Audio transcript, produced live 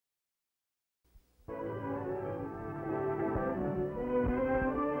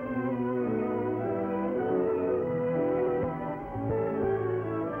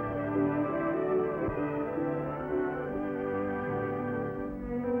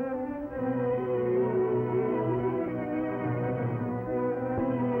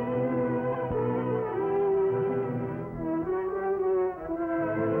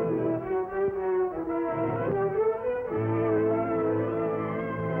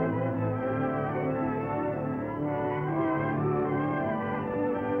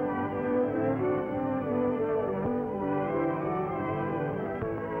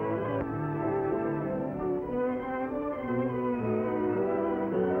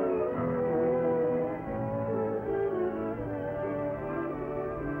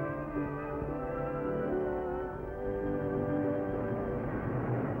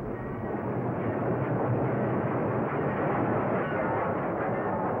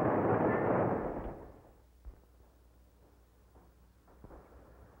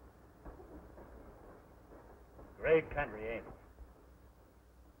Great country, ain't it?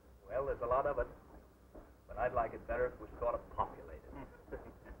 Well, there's a lot of it. But I'd like it better if it was sort of populated.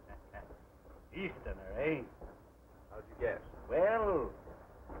 Easterner, eh? How'd you guess? Well,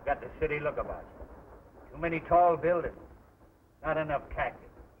 got the city look about you. Too many tall buildings. Not enough cactus.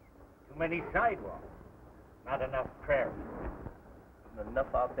 Too many sidewalks. Not enough prairie. Isn't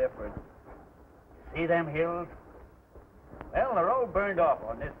enough out there for it. See them hills? Well, they're all burned off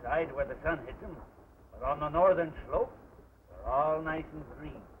on this side where the sun hits them. But on the northern slope, they're all nice and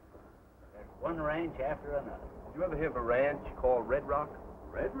green. There's one ranch after another. Did you ever hear of a ranch called Red Rock?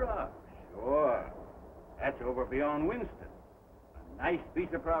 Red Rock? Sure. That's over beyond Winston. A nice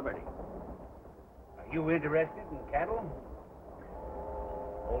piece of property. Are you interested in cattle?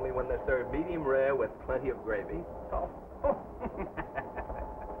 Only when they're served medium rare with plenty of gravy. Oh.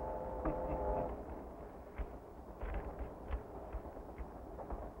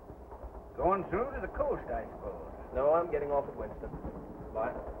 Going through to the coast, I suppose. No, I'm getting off at Winston.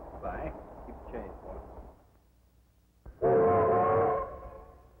 Bye. Bye. Keep the change, boy.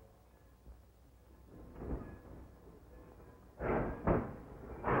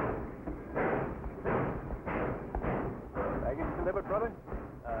 Baggage delivered, brother?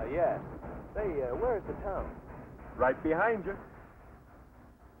 Yeah. Say, where's the town? Right behind you.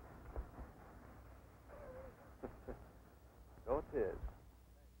 So it is.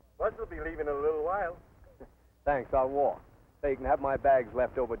 Bus will be leaving in a little while. Thanks, I'll walk. Say, you can have my bags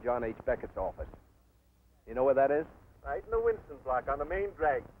left over at John H. Beckett's office. You know where that is? Right in the Winston block on the main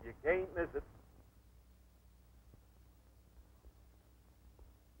drag. You can't miss it.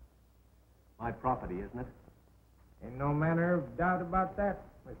 My property, isn't it? Ain't no manner of doubt about that,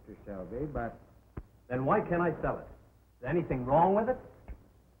 Mr. Shelby, but... Then why can't I sell it? Is there anything wrong with it?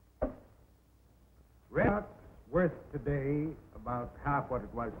 Red Rock's worth today about half what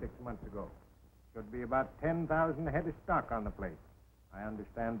it was 6 months ago. Should be about 10,000 head of stock on the place. I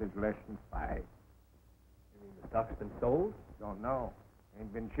understand there's less than 5. You mean the stock's been sold? Don't know.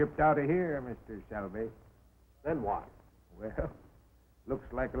 Ain't been shipped out of here, Mr. Shelby. Then what? Well,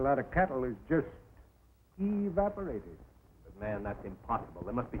 looks like a lot of cattle is just evaporated. But, man, that's impossible.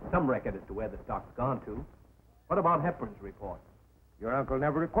 There must be some record as to where the stock's gone to. What about Hepburn's report? Your uncle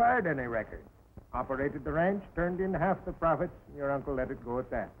never required any record. Operated the ranch, turned in half the profits, and your uncle let it go at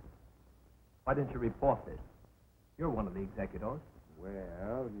that. Why didn't you report this? You're one of the executors.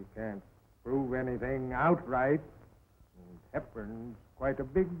 Well, you can't prove anything outright. And Hepburn's quite a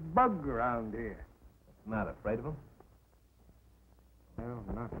big bug around here. What's the matter, afraid of him? Well,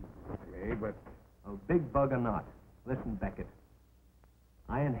 not exactly, but... Oh, big bug or not. Listen, Beckett.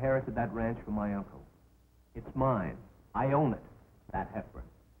 I inherited that ranch from my uncle. It's mine. I own it, that Hepburn.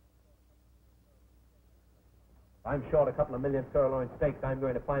 If I'm short a couple of million sirloin steaks, I'm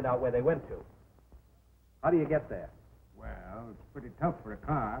going to find out where they went to. How do you get there? Well, it's pretty tough for a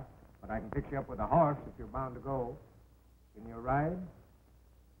car, but I can pick you up with a horse if you're bound to go. Can you ride?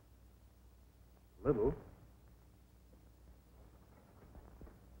 Little.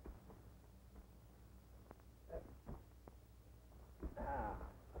 I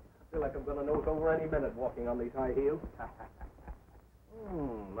feel like I'm going to nose over any minute walking on these high heels.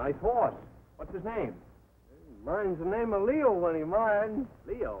 Nice horse. What's his name? Mine's the name of Leo when he minds.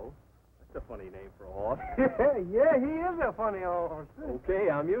 Leo? That's a funny name for a horse. Yeah, he is a funny horse. Okay,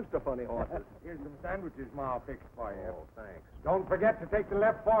 I'm used to funny horses. Here's some sandwiches Ma fixed for you. Oh, thanks. Don't forget to take the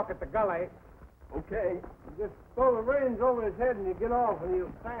left fork at the gully. Okay. You just throw the reins over his head and you get off and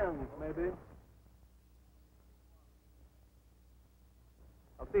he'll stand, maybe.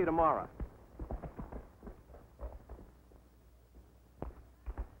 I'll see you tomorrow.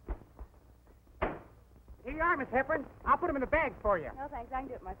 Here you are, Miss Hepburn. I'll put them in the bag for you. No, thanks. I can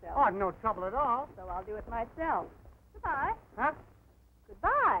do it myself. Oh, no trouble at all. So I'll do it myself. Goodbye. Huh?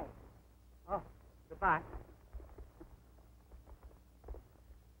 Goodbye. Oh, goodbye.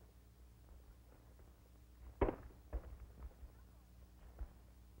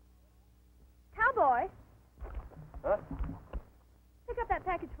 Cowboy, Huh? pick up that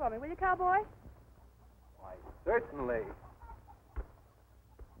package for me, will you, Cowboy? Why, certainly.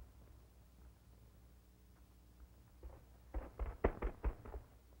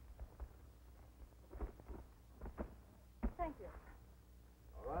 Thank you.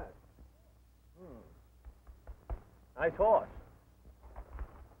 All right. Nice horse.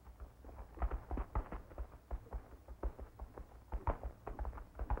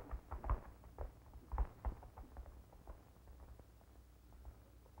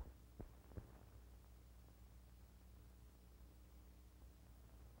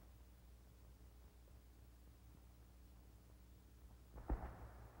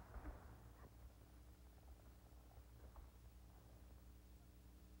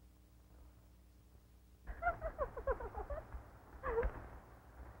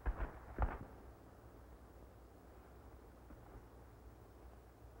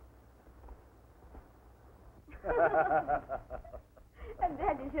 And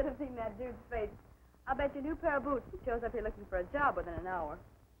Dad, you should have seen that dude's face. I'll bet you a new pair of boots he shows up here looking for a job within an hour.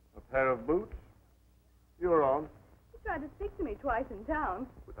 A pair of boots? You're on. He tried to speak to me twice in town.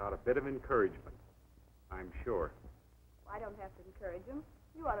 Without a bit of encouragement, I'm sure. I don't have to encourage him.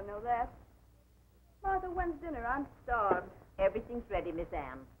 You ought to know that. Martha, when's dinner? I'm starved. Everything's ready, Miss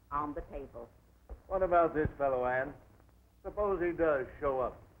Ann. On the table. What about this fellow, Ann? Suppose he does show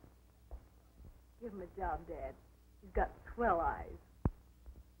up. Give him a job, Dad. He's got swell eyes.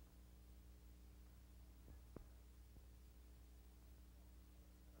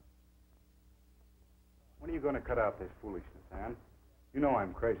 When are you going to cut out this foolishness, Ann? You know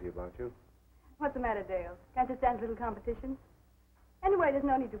I'm crazy about you. What's the matter, Dale? Can't you stand a little competition? Anyway, there's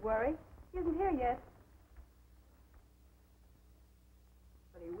no need to worry. He isn't here yet.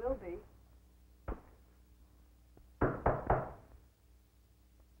 But he will be.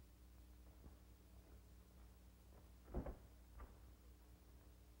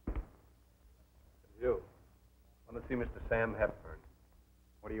 You. I want to see Mr. Sam Hepburn.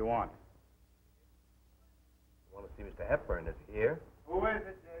 What do you want? I want to see Mr. Hepburn. Is he here? Who is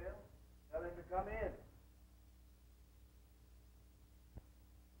it, Dale? Tell him to come in.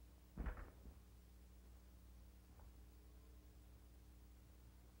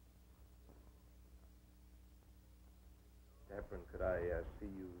 Mr. Hepburn, could I see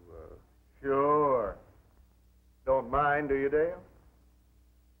you, Sure. Don't mind, do you, Dale?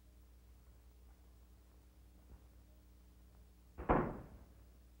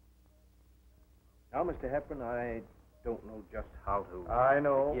 Now, Mr. Hepburn, I don't know just how to... I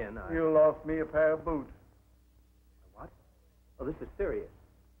know. begin. You lost me a pair of boots. What? Oh, this is serious.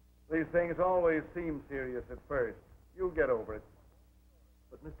 These things always seem serious at first. You'll get over it.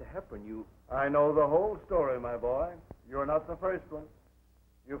 But, Mr. Hepburn, you... I know the whole story, my boy. You're not the first one.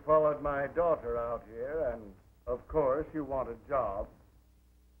 You followed my daughter out here, and, of course, you want a job.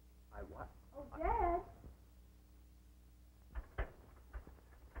 I what? Oh, Dad.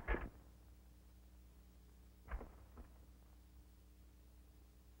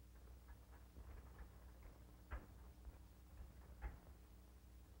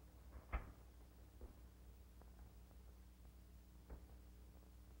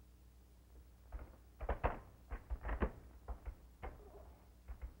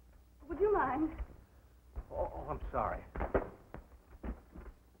 Would you mind? Oh, I'm sorry.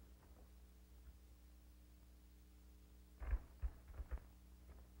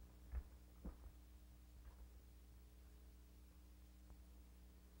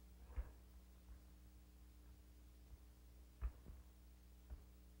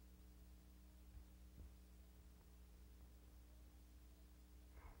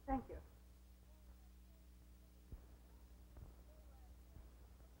 Thank you.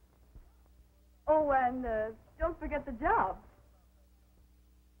 Oh, and don't forget the job.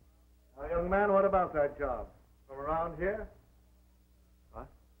 Now, young man, what about that job? From around here?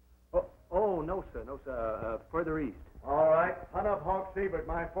 What? Oh, no, sir. No, sir. Further east. All right. Hunt up Hawk Siebert,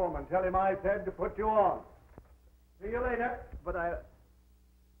 my foreman. Tell him I said to put you on. See you later. But I...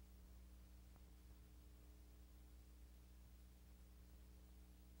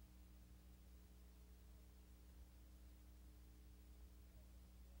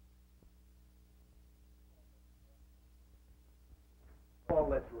 All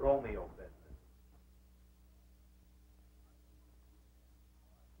this Romeo business.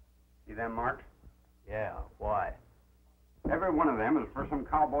 See them marks? Yeah, why? Every one of them is for some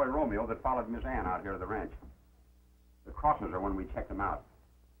cowboy Romeo that followed Miss Ann out here to the ranch. The crosses are when we checked them out.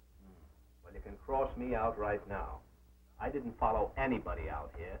 Well, you can cross me out right now. I didn't follow anybody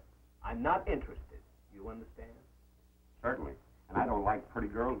out here. I'm not interested. You understand? Certainly. And I don't like pretty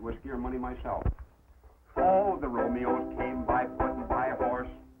girls, whiskey, or money myself. Oh, the Romeos came by foot and by horse.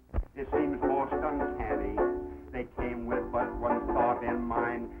 It seems most uncanny. They came with but one thought in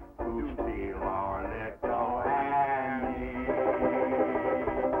mind, to steal our little Annie.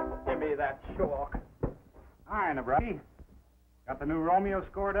 Give me that chalk. Hi, Nebraska. Got the new Romeo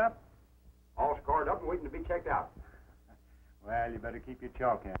scored up? All scored up and waiting to be checked out. Well, you better keep your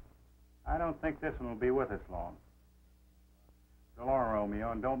chalk in. I don't think this one will be with us long. So long,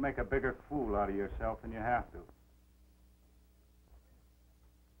 Romeo, and don't make a bigger fool out of yourself than you have to.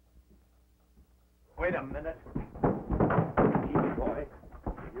 Wait a minute. Easy, boy.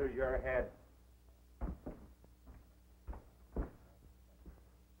 Use your head.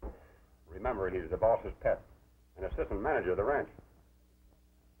 Remember, he's the boss's pet, an assistant manager of the ranch.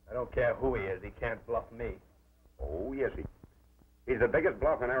 I don't care who he is. He can't bluff me. Oh, yes, he's the biggest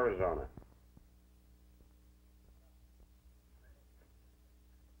bluff in Arizona.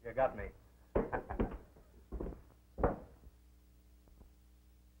 You got me.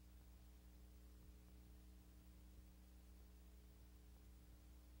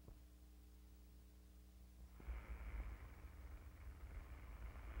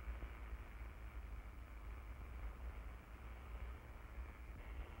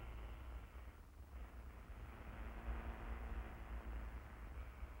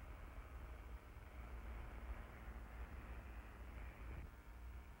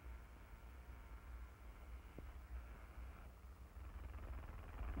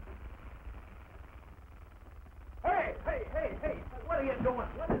 doing?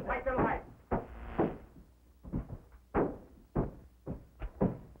 What is light the light?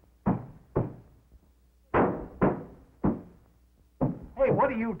 Hey,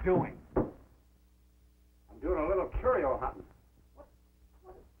 what are you doing? I'm doing a little curio hunting.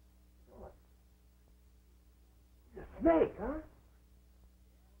 It's a snake, huh?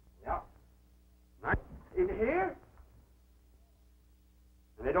 Yeah. Right in here?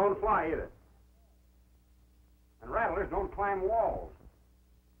 And they don't fly either. And rattlers don't climb walls.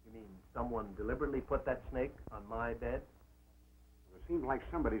 You mean someone deliberately put that snake on my bed? It seems like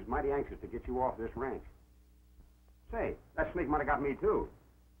somebody's mighty anxious to get you off this ranch. Say, that snake might have got me, too.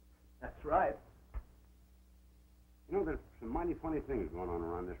 That's right. You know, there's some mighty funny things going on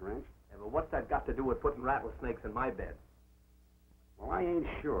around this ranch. Yeah, but what's that got to do with putting rattlesnakes in my bed? Well, I ain't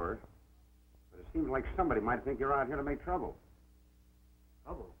sure, but it seems like somebody might think you're out here to make trouble.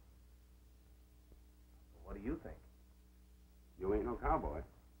 Trouble? What do you think? You ain't no cowboy.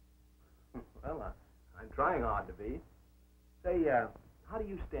 Well, I'm trying hard to be. Say, how do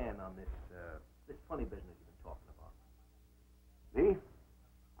you stand on this funny business you've been talking about? Me?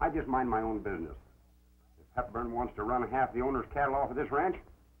 I just mind my own business. If Hepburn wants to run half the owner's cattle off of this ranch,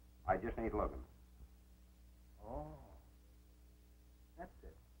 I just ain't looking. Oh, that's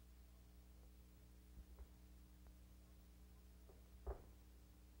it.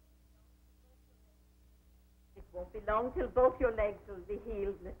 It won't be long till both your legs will be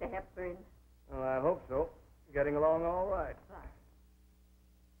healed, Mr. Hepburn. Well, I hope so. Getting along all right.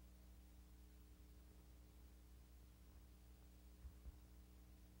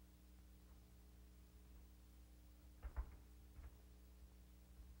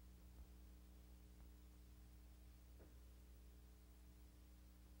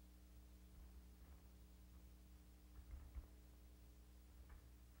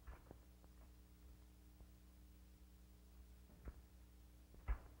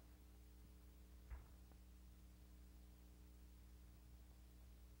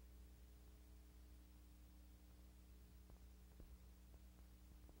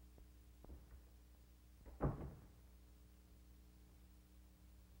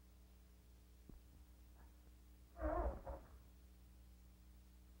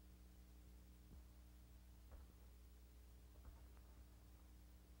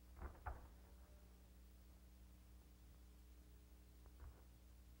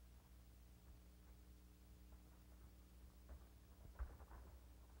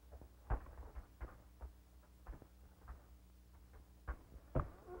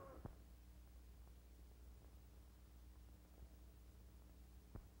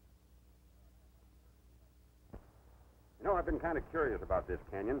 You know, I've been kind of curious about this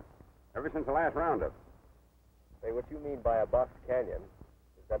canyon ever since the last roundup. Say, what you mean by a box canyon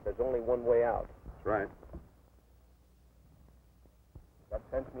is that there's only one way out. That's right. Does that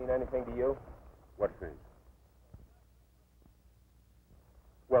fence mean anything to you? What thing?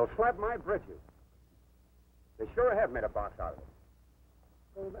 Well, slap my britches. They sure have made a box out of it.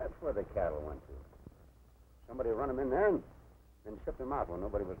 So that's where the cattle went to. Somebody run them in there and then shipped them out when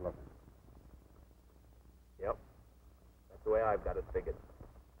nobody was looking. Yep. That's the way I've got it figured.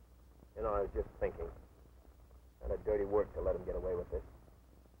 You know, I was just thinking. Kind of dirty work to let him get away with this.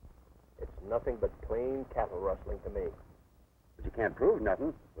 It's nothing but clean cattle rustling to me. But you can't prove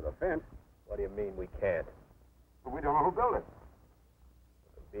nothing with a fence. What do you mean we can't? But we don't know who built it.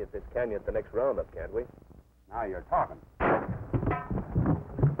 We can be at this canyon at the next roundup, can't we? Now you're talking.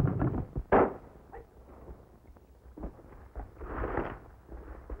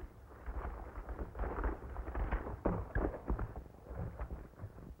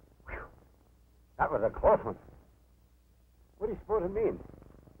 That was a close one. What do you suppose it means?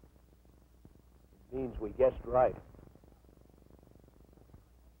 It means we guessed right.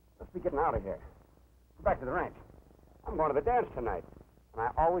 Let's be getting out of here. Go back to the ranch. I'm going to the dance tonight, and I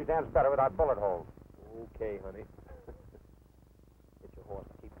always dance better without bullet holes. Okay, honey. Get your horse.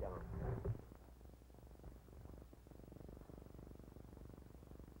 Keep down.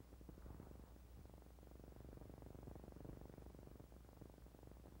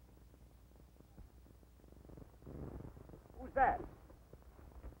 Who's that?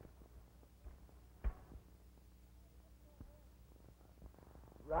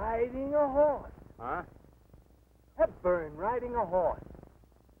 Riding a horse. Huh? Hepburn riding a horse.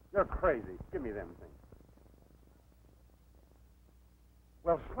 You're crazy. Give me them things.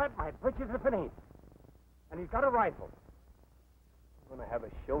 Well, slap my britches if it ain't. And he's got a rifle. We're going to have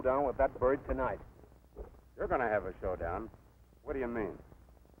a showdown with that bird tonight. You're going to have a showdown. What do you mean?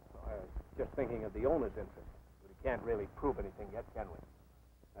 I was just thinking of the owner's interest. But he can't really prove anything yet, can we?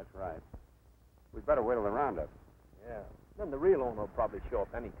 That's right. We'd better wait till the roundup. Yeah. Then the real owner will probably show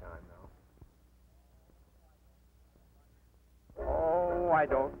up any time now. Oh, I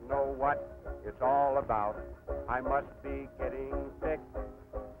don't know what it's all about. I must be getting sick.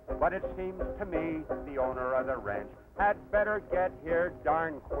 But it seems to me the owner of the ranch had better get here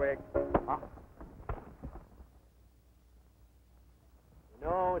darn quick. You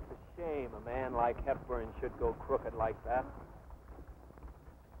know, it's a shame a man like Hepburn should go crooked like that.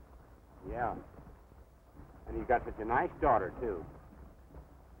 Yeah. And you got such a nice daughter, too.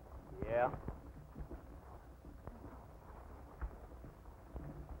 Yeah.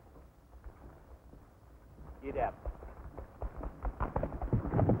 Get up.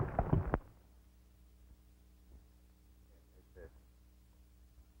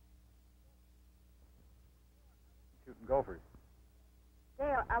 Shooting gophers.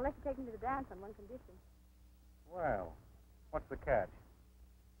 Dale, I'll let you take me to the dance on one condition. Well, what's the catch?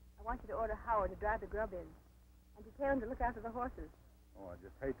 I want you to order Howard to drive the grub in and to tell him to look after the horses. Oh, I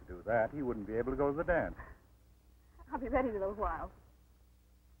just hate to do that. He wouldn't be able to go to the dance. I'll be ready in a little while.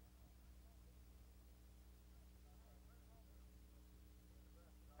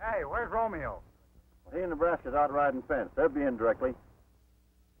 Hey, where's Romeo? Well, he and Nebraska's out riding fence. They'll be in directly.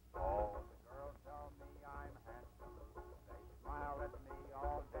 Oh, the girls tell me I'm handsome. They smile at me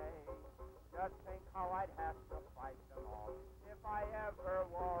all day. Just think how I'd have to fight them all if I ever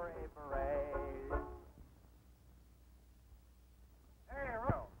wore a beret. Hey,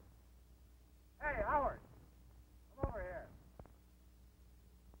 Romeo. Hey, Howard. Come over here.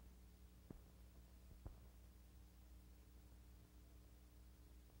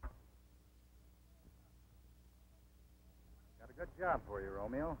 Got a good job for you,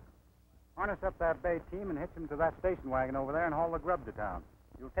 Romeo. Harness up that bay team and hitch him to that station wagon over there and haul the grub to town.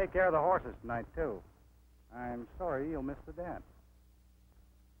 You'll take care of the horses tonight, too. I'm sorry you'll miss the dance.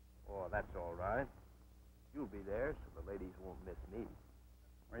 Oh, that's all right. You'll be there, so the ladies won't miss me.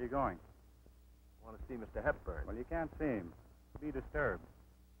 Where are you going? I want to see Mr. Hepburn. Well, you can't see him. He'll be disturbed.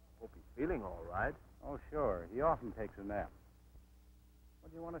 Hope he's feeling all right. Oh, sure. He often takes a nap.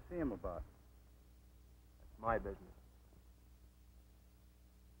 What do you want to see him about? That's my business.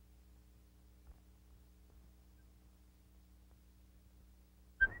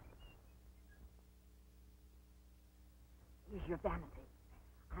 Here's your vanity.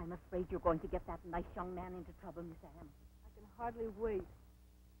 I'm afraid you're going to get that nice young man into trouble, Miss Anne. I can hardly wait.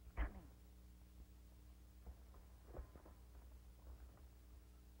 Coming.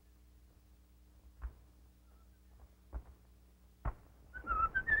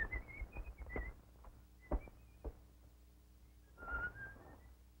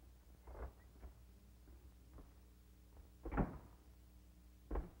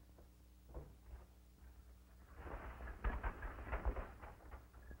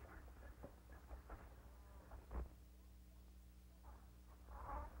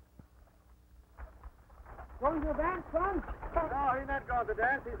 Going to the dance, son? No, he's not going to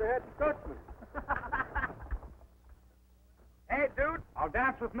dance. He's the head coachman. Hey, dude, I'll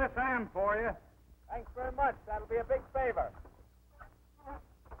dance with Miss Ann for you. Thanks very much. That'll be a big favor.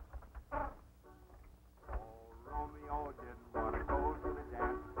 Oh, Romeo didn't want to go to the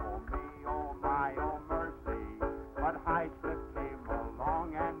dance. Oh, me, oh, my, oh, mercy. But Highslip came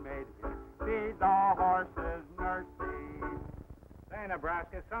along and made him be the horse's nursey. Say,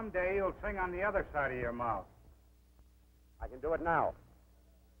 Nebraska, someday you'll sing on the other side of your mouth. I can do it now.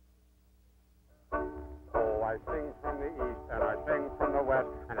 Oh, I sing from the east, and I sing from the west,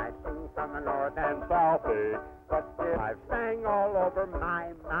 and I sing from the north and southy. But still, I've sang all over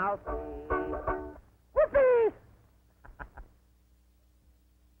my mouthy. Whoopee!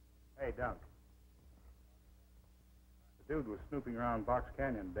 Hey, Dunk. The dude was snooping around Box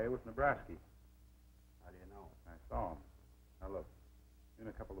Canyon today with Nebraska. How do you know? I saw him. Now, look, you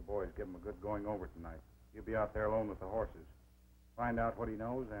and a couple of boys give him a good going over tonight. You'll be out there alone with the horses. Find out what he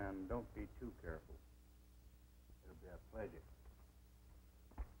knows, and don't be too careful. It'll be a pleasure.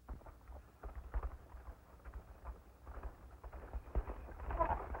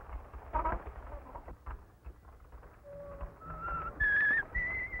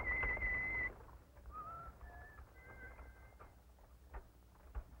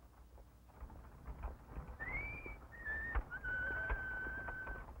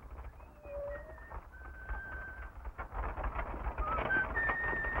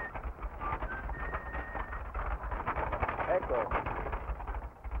 Echo.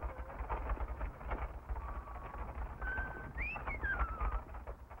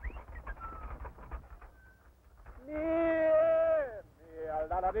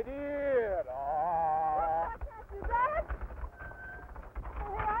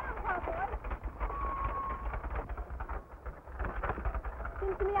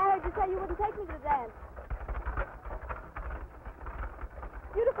 I heard you say you wouldn't take me to the dance.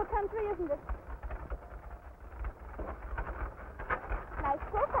 Beautiful country, isn't it? Nice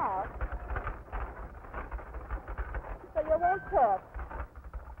profile. So you won't talk.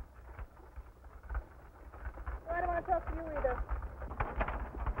 Well, I don't want to talk to you either.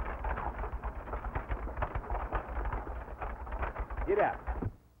 Get out.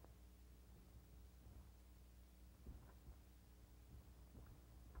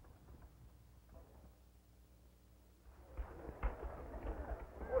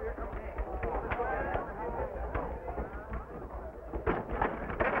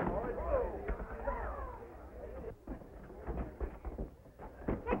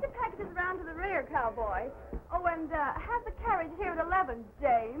 Take the packages around to the rear, cowboy. Oh, and have the carriage here at 11,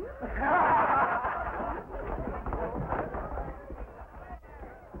 James.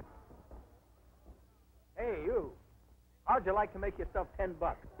 Hey, you. How'd you like to make yourself $10?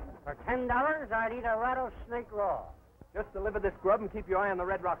 For $10, I'd eat a rattlesnake raw. Just deliver this grub and keep your eye on the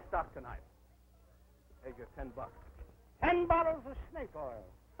Red Rock stock tonight. Here's your $10. 10 bottles of snake oil.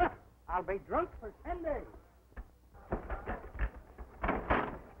 I'll be drunk for 10 days.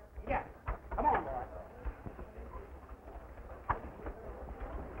 Yeah. Come on, boy.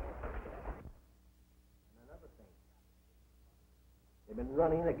 Another thing. They've been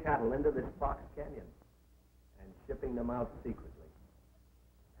running the cattle into this Fox Canyon and shipping them out secretly.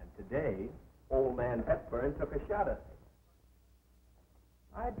 And today, old man Hepburn took a shot at me.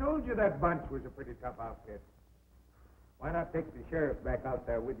 I told you that bunch was a pretty tough outfit. Why not take the sheriff back out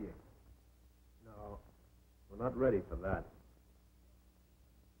there with you? No, we're not ready for that.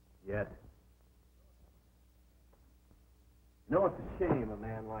 Yet. You know, it's a shame a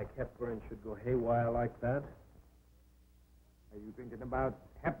man like Hepburn should go haywire like that. Are you thinking about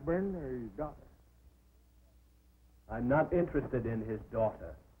Hepburn or his daughter? I'm not interested in his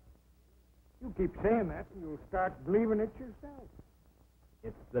daughter. You keep saying that, and you'll start believing it yourself.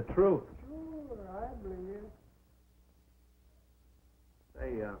 It's the truth. Sure, I believe you. Say,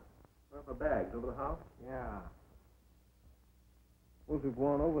 where are my bags? Over the house? Yeah. Suppose we've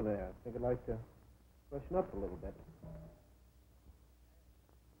gone over there. I think I'd like to freshen up a little bit.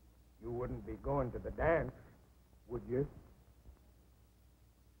 You wouldn't be going to the dance, would you?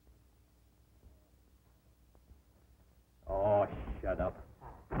 Oh, shut up.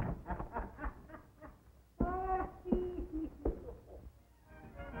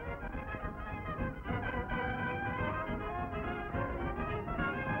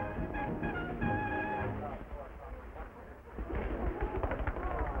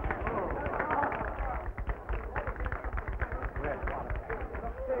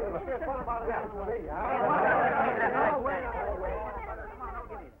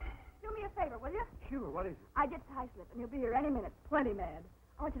 Do me a favor, will you? Sure, what is it? I get tie slip, and he'll be here any minute. Plenty mad.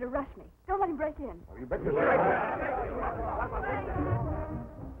 I want you to rush me. Don't let him break in. Oh, you bet you're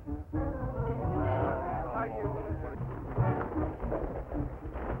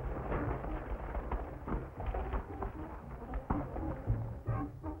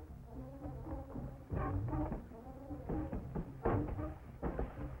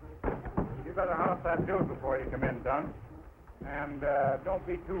You better house that dude before you come in, Dunn. And don't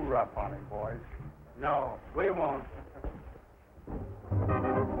be too rough on him, boys. No, we won't.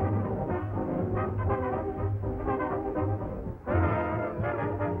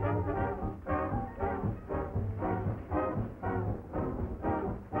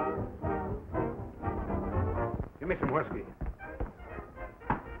 Give me some whiskey.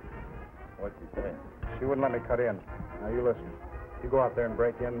 What'd you say? She wouldn't let me cut in. Now, you listen. You go out there and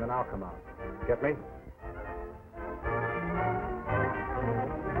break in, then I'll come out. Get me?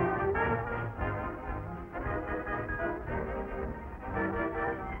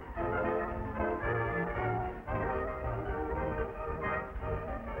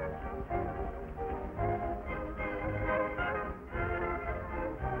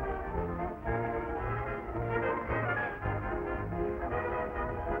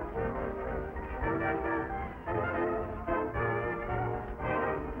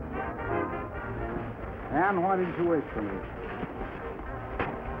 And why didn't you wait for me?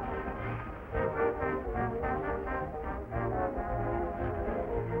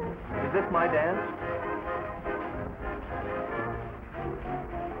 Is this my dance?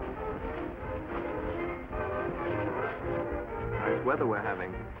 Nice weather we're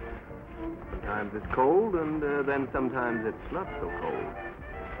having. Sometimes it's cold, and then sometimes it's not so cold.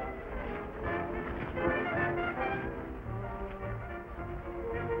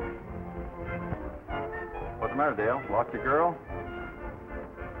 What's the matter, Dale? Lost your girl?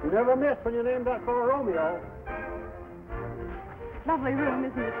 You never miss when you named that fellow Romeo. Lovely room,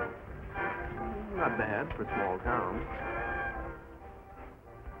 isn't it? Not bad for small town.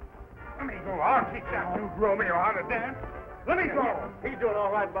 Let me go. I'll teach that dude Romeo how to dance. Let me go. He's doing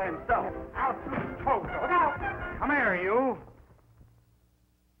all right by himself. Out through his toes. Look out. Come here, you.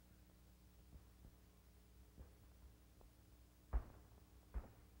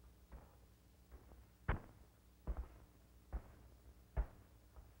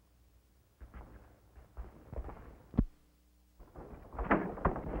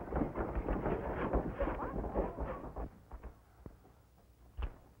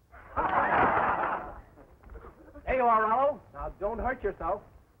 There you are, Rollo. Now, don't hurt yourself.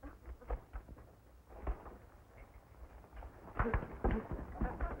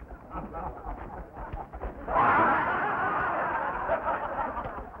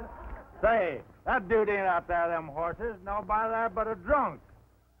 Say, that dude ain't out there, them horses. Nobody there but a drunk.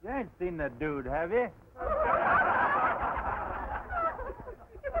 You ain't seen the dude, have you?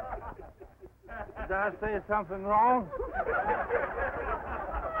 Did I say something wrong?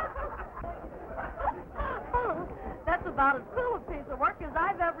 That's about as cool a piece of work as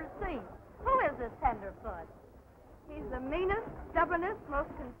I've ever seen. Who is this tenderfoot? He's the meanest, stubbornest, most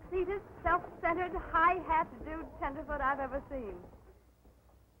conceited, self-centered, high-hat dude tenderfoot I've ever seen.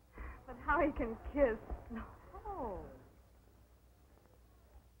 But how he can kiss. No.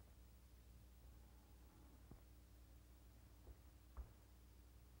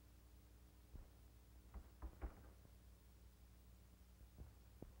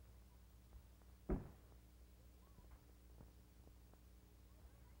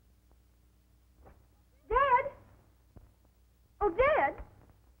 Dad? Oh, Dad?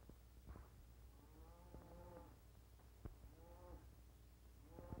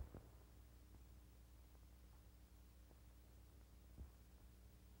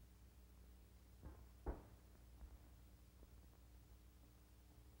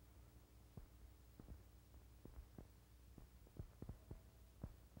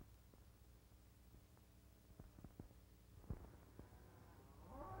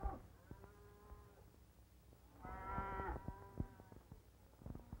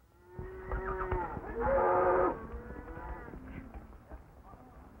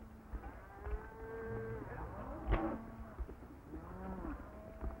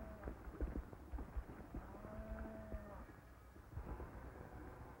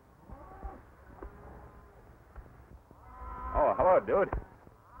 Oh, hello, dude.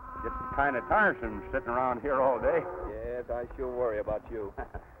 Gets kind of tiresome sitting around here all day. Yes, I sure worry about you.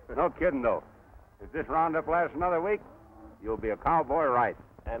 No kidding, though. If this roundup lasts another week, you'll be a cowboy right.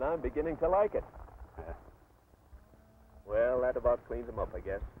 And I'm beginning to like it. Well, that about cleans them up, I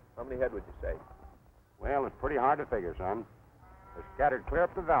guess. How many head would you say? Well, it's pretty hard to figure, son. They're scattered clear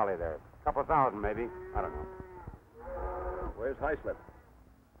up the valley there. A couple thousand, maybe. I don't know. Where's Highslip?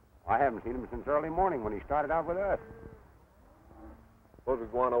 I haven't seen him since early morning when he started out with us. Suppose we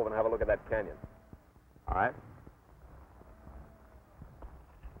go on over and have a look at that canyon. All right.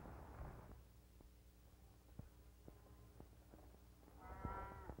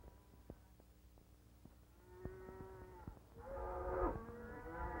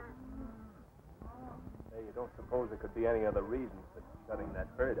 Hey, you don't suppose there could be any other reasons for shutting that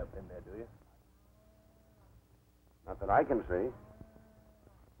herd up in there, do you? Not that I can see.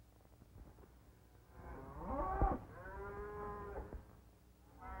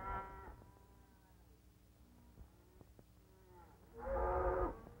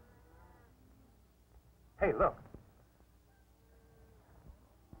 Hey, look.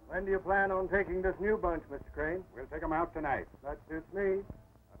 When do you plan on taking this new bunch, Mr. Crane? We'll take them out tonight. That suits me.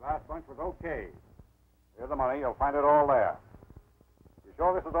 That last bunch was okay. Here's the money. You'll find it all there. You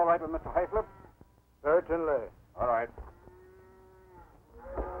sure this is all right with Mr. Highslip? Certainly. All right.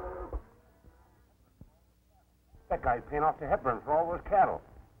 That guy's paying off to Hepburn for all those cattle.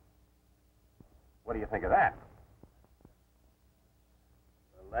 What do you think of that?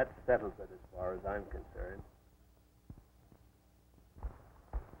 Well, that settles it as far as I'm concerned.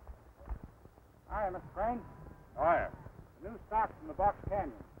 Hi, Mr. Crane. Hi. The new stock's from the Box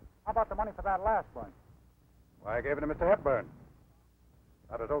Canyon. How about the money for that last bunch? Why, I gave it to Mr. Hepburn.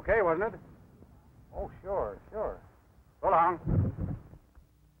 That was okay, wasn't it? Oh, sure. So long.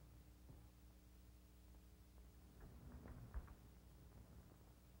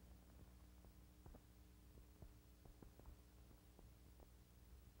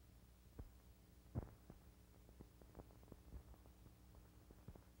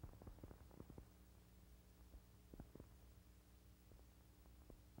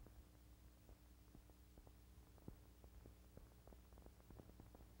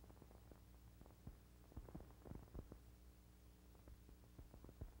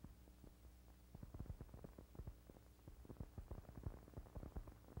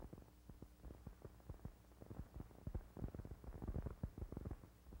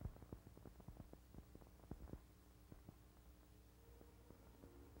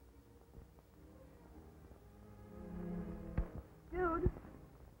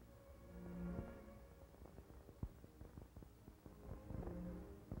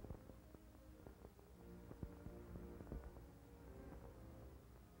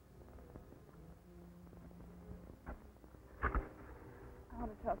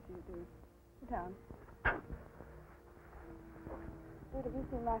 talk to you, Dude. Sit down. Dude, have you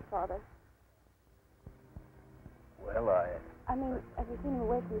seen my father? Well, I mean, have you seen him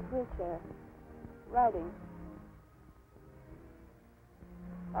away from his wheelchair? Riding.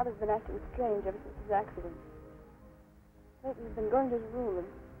 Father's been acting strange ever since his accident. Lately, he's been going to his room and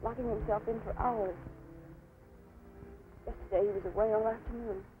locking himself in for hours. Yesterday, he was away all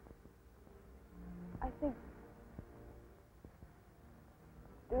afternoon. I think...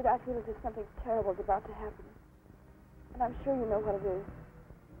 Dude, I feel as if something terrible is about to happen. And I'm sure you know what it is.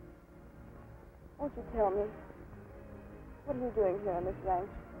 Won't you tell me? What are you doing here on this ranch?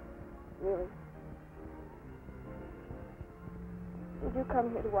 Really? Did you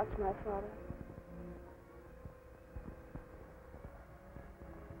come here to watch my father?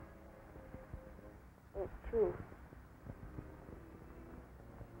 It's true.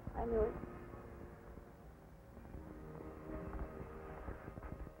 I knew it.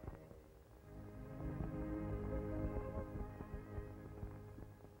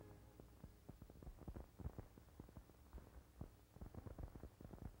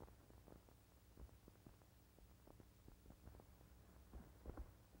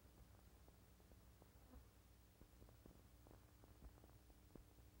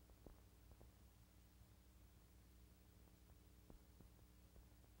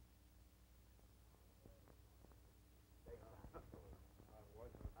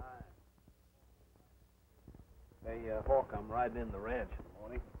 Hey, Hawk, I'm riding in the ranch in the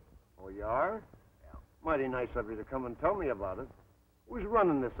morning. Oh, you are? Yeah. Mighty nice of you to come and tell me about it. Who's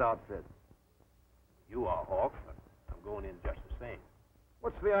running this outfit? You are, Hawk, but I'm going in just the same.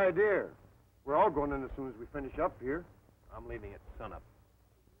 What's the idea? We're all going in as soon as we finish up here. I'm leaving at sunup.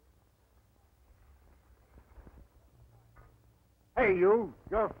 Hey, you're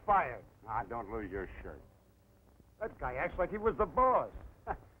fired. Ah, don't lose your shirt. That guy acts like he was the boss.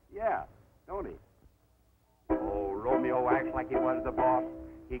 Yeah, don't he? Oh, Romeo acts like he was the boss.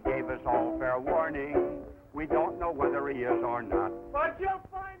 He gave us all fair warning. We don't know whether he is or not. But you'll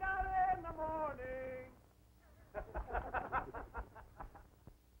find out in the morning.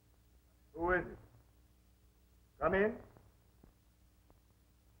 Who is it? Come in.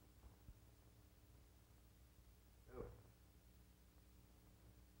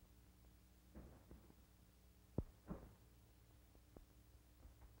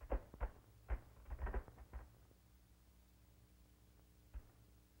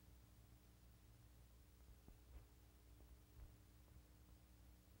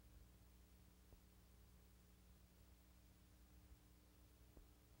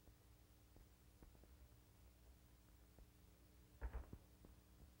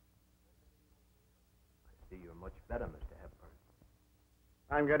 I see you're much better, Mr. Hepburn.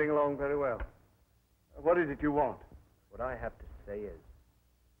 I'm getting along very well. What is it you want? What I have to say is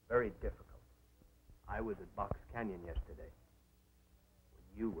very difficult. I was at Box Canyon yesterday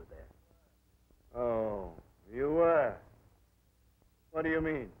when you were there. Oh, you were. What do you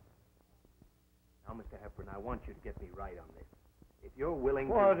mean? Now, Mr. Hepburn, I want you to get me right on this. If you're willing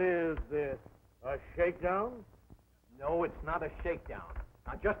to... What is this? A shakedown? No, it's not a shakedown.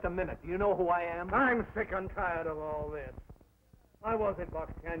 Now, just a minute. Do you know who I am? I'm sick and tired of all this. I was at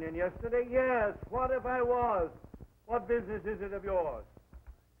Box Canyon yesterday. Yes, what if I was? What business is it of yours?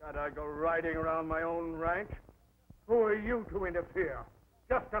 Can't I go riding around my own ranch? Who are you to interfere?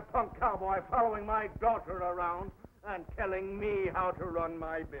 Just a punk cowboy following my daughter around and telling me how to run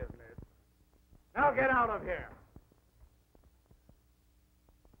my business. Now get out of here.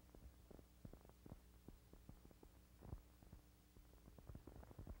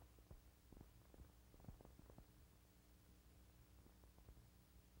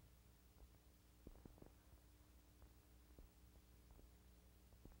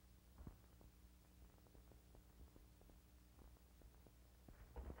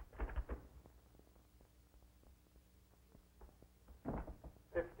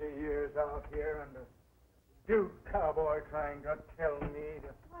 Years out here and a dude cowboy trying to tell me to...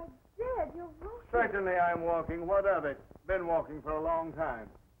 Why, Dad, you're walking. Certainly I'm walking. What of it? Been walking for a long time.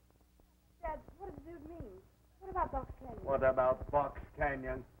 Dad, what does the dude mean? What about Box Canyon? What about Box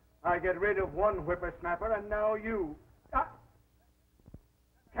Canyon? I get rid of one whippersnapper and now you.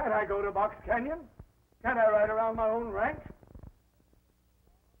 Can't I go to Box Canyon? Can't I ride around my own ranch?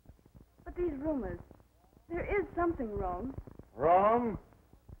 But these rumors, there is something wrong. Wrong?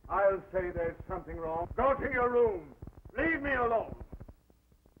 I'll say there's something wrong. Go to your room. Leave me alone.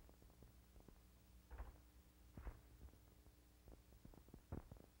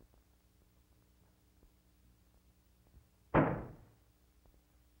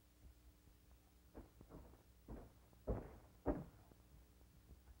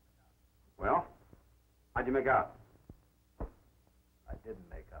 you make out? I didn't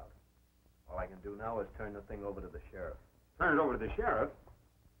make out. All I can do now is turn the thing over to the sheriff. Turn it over to the sheriff?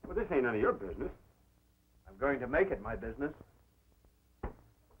 Well, this ain't none of your business. I'm going to make it my business.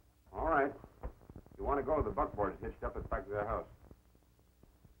 All right. You want to go to the buckboard hitched up at the back of their house.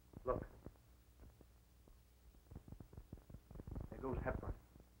 Look. There goes Hepburn.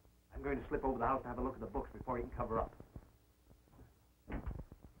 I'm going to slip over the house to have a look at the books before he can cover up.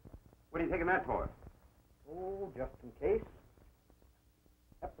 What are you taking that for? Oh, just in case.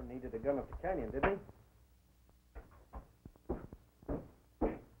 Hepburn needed a gun at the canyon, didn't he?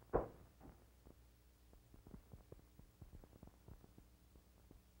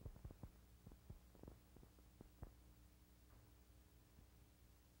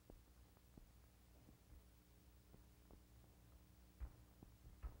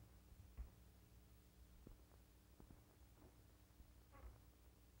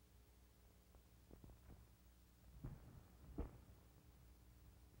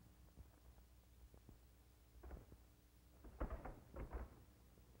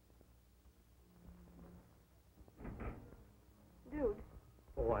 Dude,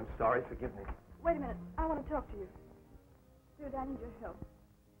 Oh, I'm sorry. Forgive me. wait a minute. I want to talk to you. Dude, I need your help.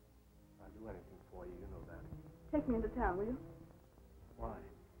 I'll do anything for you. You know that. Take me into town, will you? Why?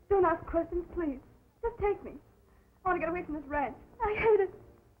 Don't ask questions, please. Just take me. I want to get away from this ranch. I hate it.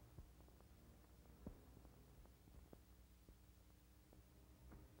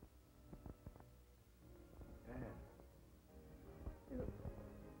 Dude.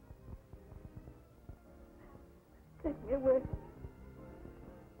 Take me away.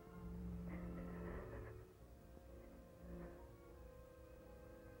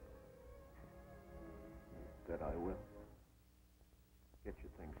 That I will. Get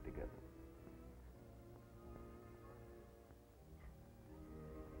your things together.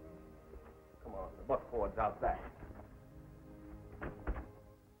 Come on, the buckboard's out back.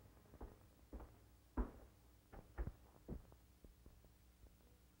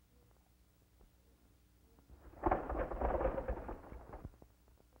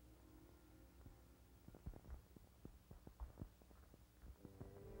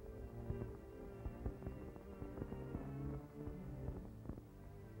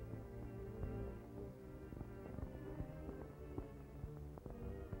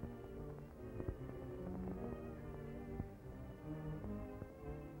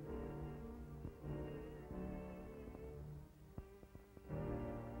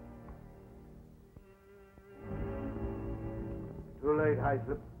 Too late,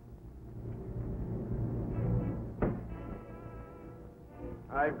 Hyslop.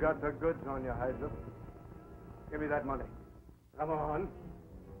 I've got the goods on you, Hyslop. Give me that money. Come on.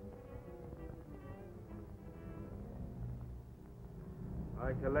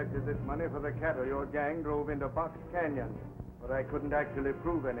 I collected this money for the cattle your gang drove into Box Canyon, but I couldn't actually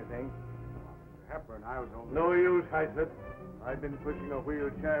prove anything. Mr. Hepburn, I was only... No use, Hyslop. I've been pushing a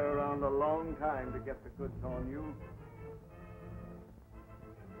wheelchair around a long time to get the goods on you.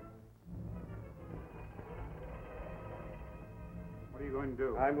 What are you going to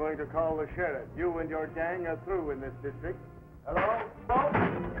do? I'm going to call the sheriff. You and your gang are through in this district. Hello,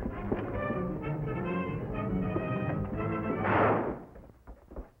 folks?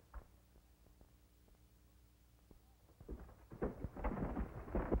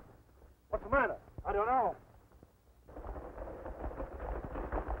 What's the matter? I don't know.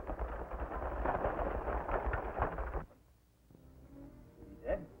 Is he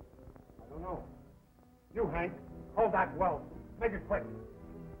dead? I don't know. You, Hank, hold that well. Make it quick.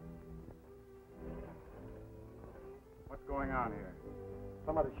 What's going on here?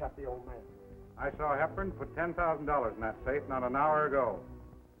 Somebody shot the old man. I saw Hepburn put $10,000 in that safe not an hour ago.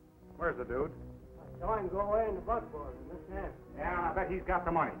 Where's the dude? I saw him go away in the buckboard in this hand. Yeah, I bet he's got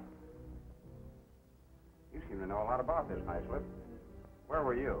the money. You seem to know a lot about this, Hyslop. Where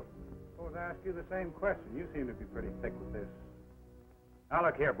were you? Suppose I ask you the same question. You seem to be pretty thick with this. Now,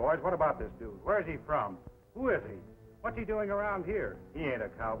 look here, boys. What about this dude? Where's he from? Who is he? What's he doing around here? He ain't a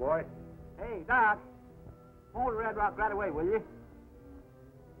cowboy. Hey, Doc. Hold Red Rock right away, will you?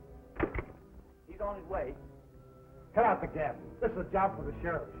 He's on his way. Cut out the gap. This is a job for the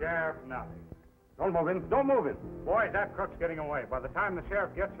sheriff. Sheriff, nothing. Don't move in. Don't move in. Boys, that crook's getting away. By the time the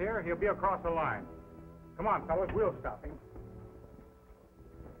sheriff gets here, he'll be across the line. Come on, fellas. We'll stop him.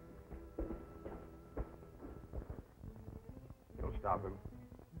 You'll stop him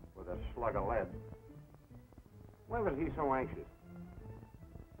with a slug of lead. Why was he so anxious?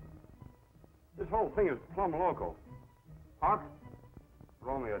 This whole thing is plumb local. Huck?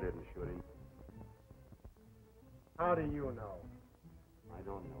 Romeo didn't shoot him. How do you know? I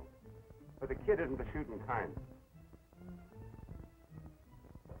don't know. But the kid isn't the shooting kind.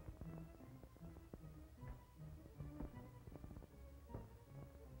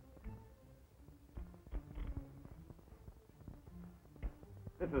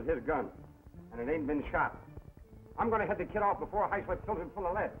 This is his gun, and it ain't been shot. I'm going to head the kid off before Highslip fills him full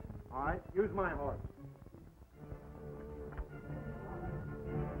of lead. All right, use my horse.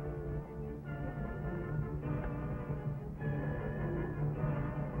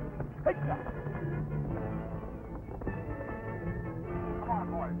 Hey, come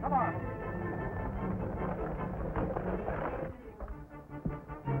on, boys, come on.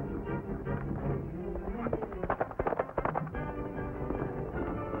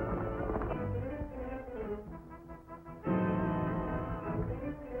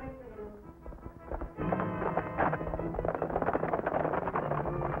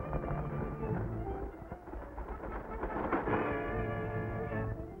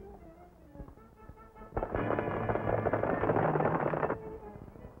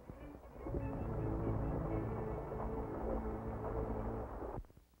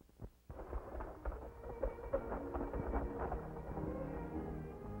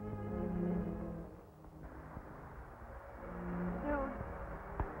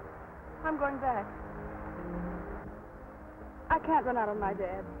 I'm going back. I can't run out on my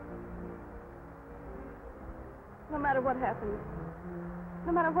dad. No matter what happens,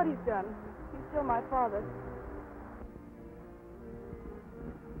 no matter what he's done, he's still my father.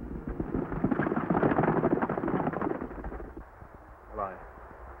 Well,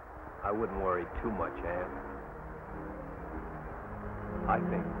 I wouldn't worry too much, Ann. I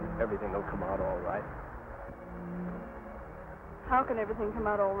think everything will come out all right. How can everything come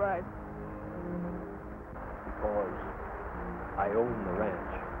out all right? Because I own the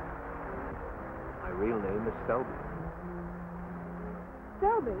ranch. My real name is Selby.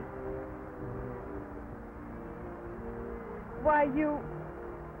 Selby? Why, you...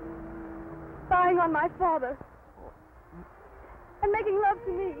 spying on my father. And making love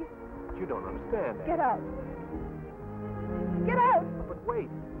to me. But you don't understand, Ann. Get out. Get out! But wait.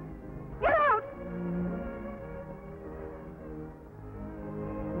 Get out!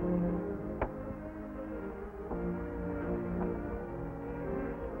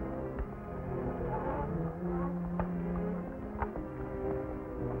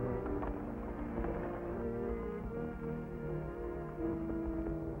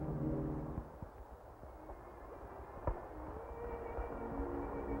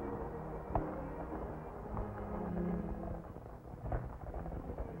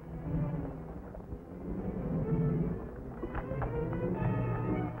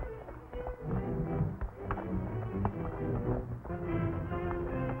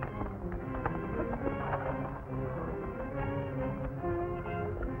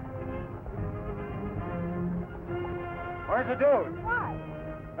 Where's the dude? Why?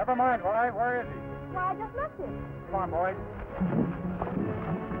 Never mind, where is he? Why, I just left him. Come on, boys.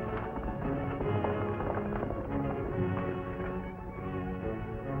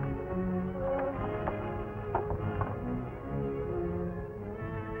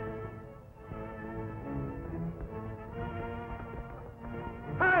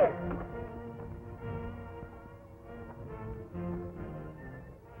 Hey!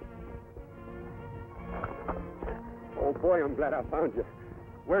 Oh, boy, I'm glad I found you.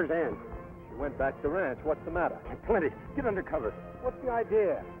 Where's Ann? She went back to the ranch. What's the matter? Plenty. Get under cover. What's the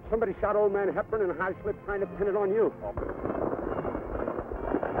idea? Somebody shot old man Hepburn and Highslip trying to pin it on you. Oh, but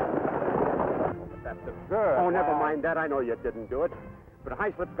that's absurd. Oh, never mind that. I know you didn't do it. But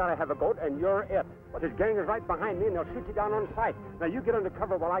Highslip's got to have a goat, and you're it. His gang is right behind me, and they'll shoot you down on sight. Now, you get under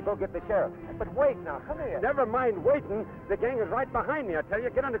cover while I go get the sheriff. But wait now, come here. Never mind waiting. The gang is right behind me, I tell you.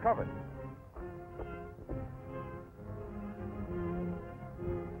 Get under cover.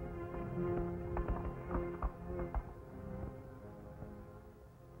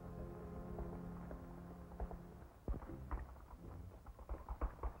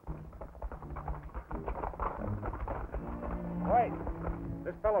 Wait.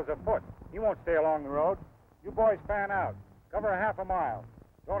 This fellow's afoot. He won't stay along the road. You boys fan out. Cover a half a mile.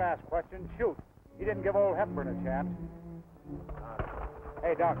 Don't ask questions. Shoot. He didn't give old Hepburn a chance.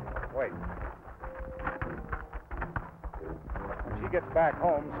 Hey, Doc, wait. When she gets back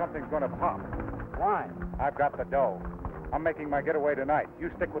home, something's going to pop. Why? I've got the dough. I'm making my getaway tonight. You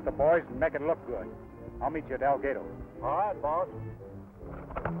stick with the boys and make it look good. I'll meet you at Delgado. All right, boss.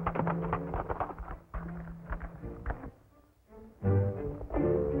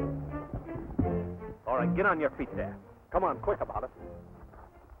 All right, get on your feet there. Come on, quick about it.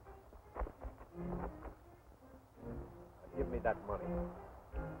 Now, give me that money.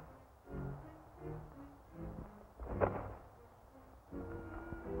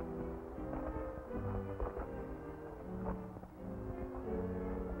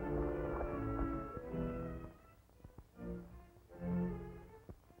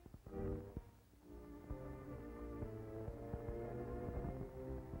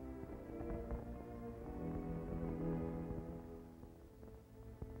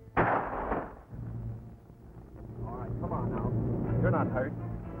 not hurt.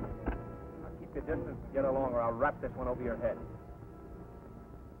 Now keep your distance and get along, or I'll wrap this one over your head.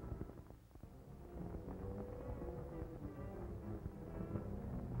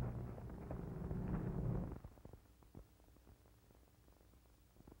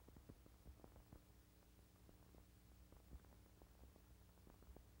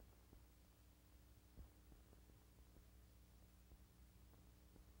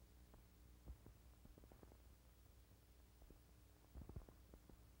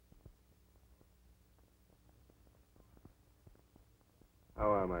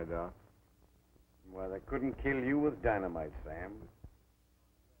 How am I, Doc? Well, they couldn't kill you with dynamite, Sam.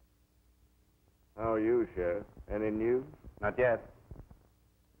 How are you, Sheriff? Any news? Not yet.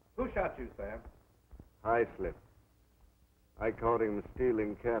 Who shot you, Sam? High slip. I caught him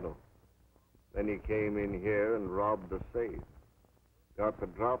stealing cattle. Then he came in here and robbed the safe. Got the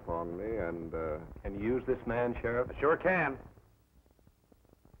drop on me and, Can you use this man, Sheriff? I sure can.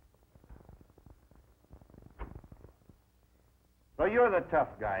 So you're the tough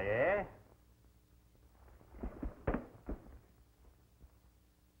guy, eh?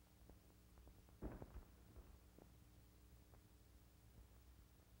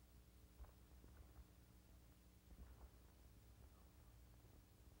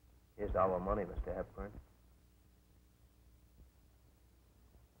 Here's our money, Mr. Hepburn.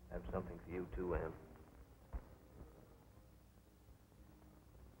 I have something for you, too, Ann.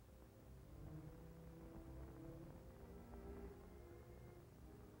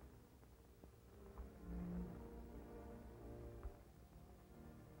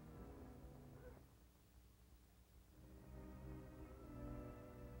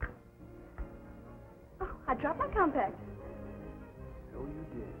 Oh, I dropped my compact. So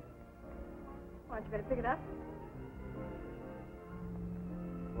you did. Why don't you better pick it up?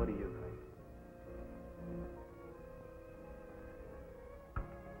 What do you